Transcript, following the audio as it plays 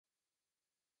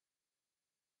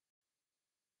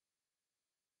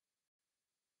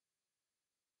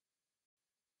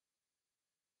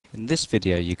In this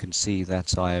video you can see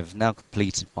that I have now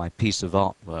completed my piece of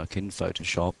artwork in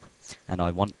Photoshop and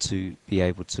I want to be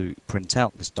able to print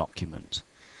out this document.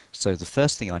 So the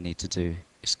first thing I need to do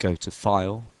is go to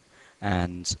File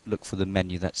and look for the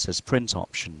menu that says Print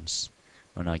Options.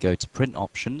 When I go to Print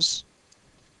Options,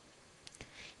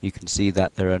 you can see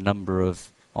that there are a number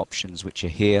of options which are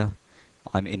here.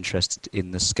 I'm interested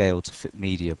in the Scale to Fit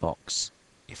Media box.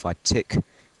 If I tick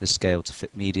the Scale to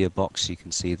Fit Media box, you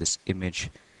can see this image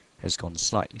has gone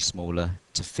slightly smaller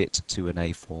to fit to an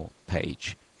A4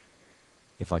 page.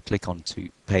 If I click onto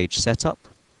Page Setup,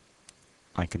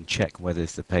 I can check whether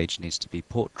the page needs to be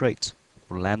portrait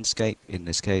or landscape, in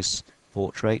this case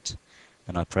portrait,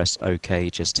 and I press OK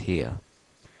just here.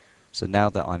 So now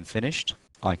that I'm finished,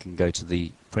 I can go to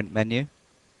the print menu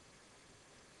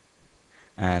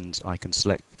and I can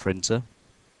select the printer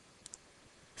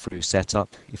through setup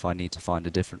if I need to find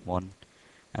a different one,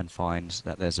 and find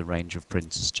that there's a range of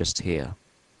printers just here.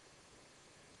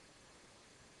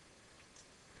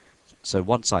 So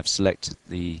once I've selected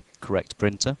the correct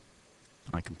printer,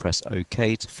 I can press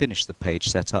OK to finish the page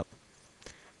setup,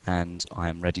 and I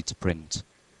am ready to print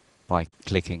by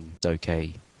clicking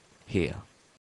OK here.